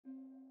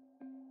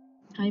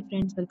Hi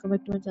friends, welcome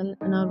back to my channel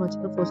and are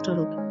watching the 4-star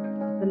hotel.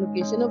 The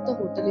location of the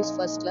hotel is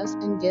first class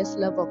and guests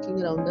love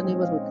walking around the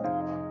neighborhood.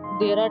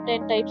 There are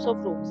 10 types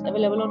of rooms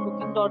available on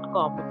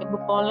booking.com. You can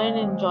book online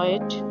and enjoy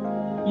it.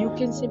 You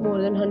can see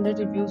more than 100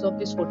 reviews of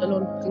this hotel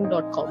on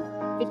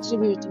booking.com. Its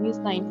review rating is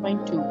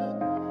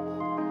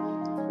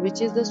 9.2, which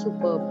is the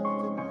superb.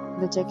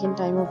 The check-in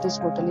time of this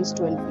hotel is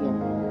 12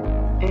 p.m.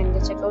 and the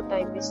checkout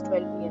time is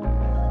 12 p.m.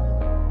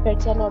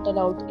 Pets are not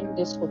allowed in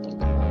this hotel.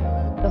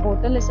 The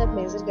hotel accepts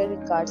major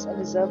credit cards and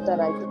reserves the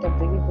right to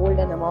temporarily hold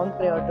an amount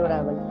prior to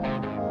arrival.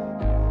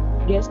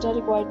 Guests are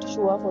required to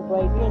show a photo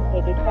ID and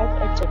credit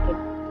card at check-in.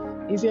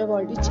 If you have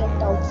already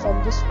checked out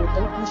from this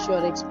hotel, please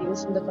share your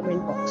experience in the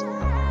comment box.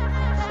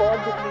 For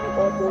booking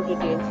or more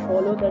details,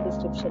 follow the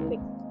description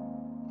link.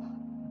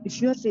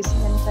 If you are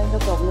facing any kind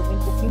of problem in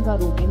booking a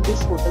room in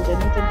this hotel, then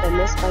you can tell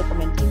us by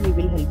commenting. We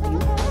will help you.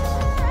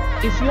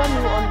 If you are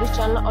new on this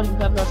channel or you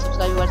have not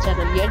subscribed our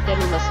channel yet, then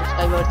you must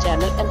subscribe our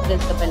channel and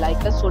press the bell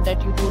icon so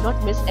that you do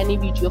not miss any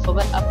video of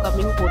our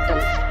upcoming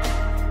hotels.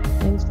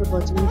 Thanks for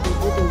watching this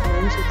video till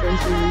then. So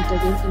friends, will meet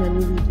again in a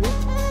new video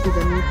with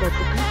a new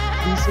property.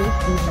 Be safe,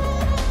 be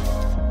happy.